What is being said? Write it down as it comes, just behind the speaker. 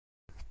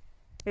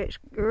It's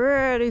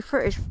really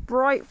pretty. It's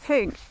bright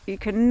pink. You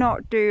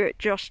cannot do it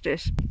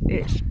justice.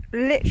 It's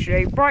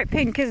literally bright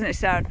pink, isn't it,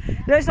 Sam?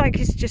 It looks like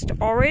it's just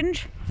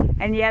orange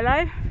and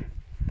yellow.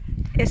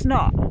 It's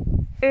not.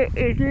 It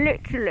is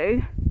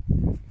literally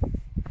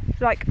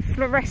like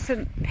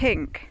fluorescent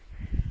pink.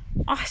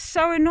 Oh,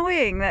 so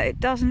annoying that it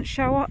doesn't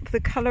show up the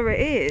colour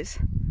it is,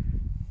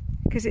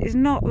 because it is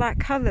not that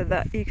colour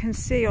that you can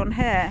see on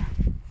here.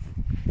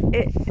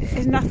 It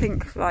is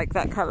nothing like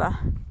that colour.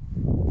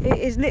 It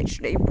is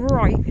literally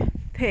bright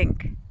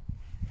pink.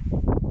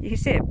 You can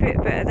see it a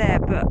bit better there,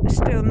 but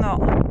still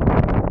not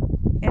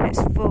in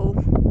its full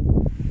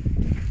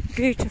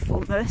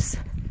beautifulness.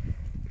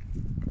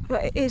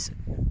 But it is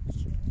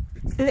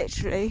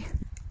literally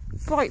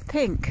bright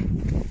pink.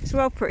 It's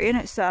well pretty,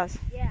 isn't it, Saz?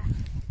 Yeah.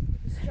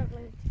 I'm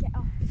struggling to get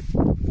off.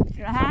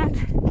 Your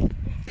hand?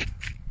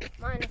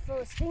 Mine are full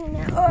of steam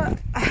now.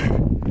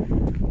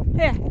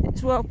 Yeah,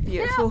 it's well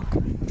beautiful.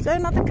 Is there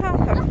another car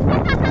coming?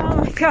 Oh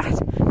my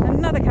god,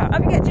 another car.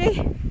 Up you get,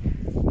 G.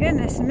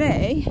 Goodness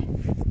me.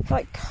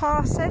 Like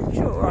car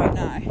central right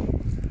now.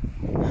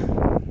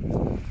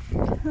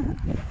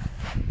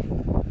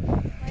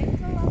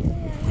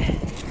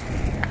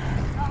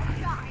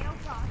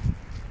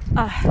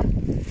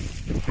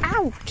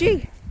 Ow,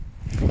 G.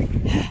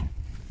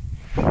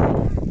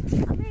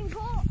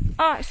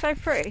 Oh, it's so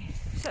pretty.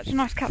 Such a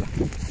nice colour.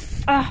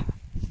 God,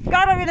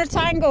 I'm in a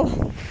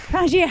tangle.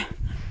 Round here.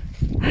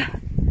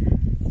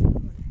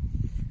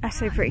 That's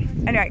so pretty.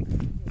 Anyway,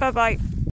 bye bye.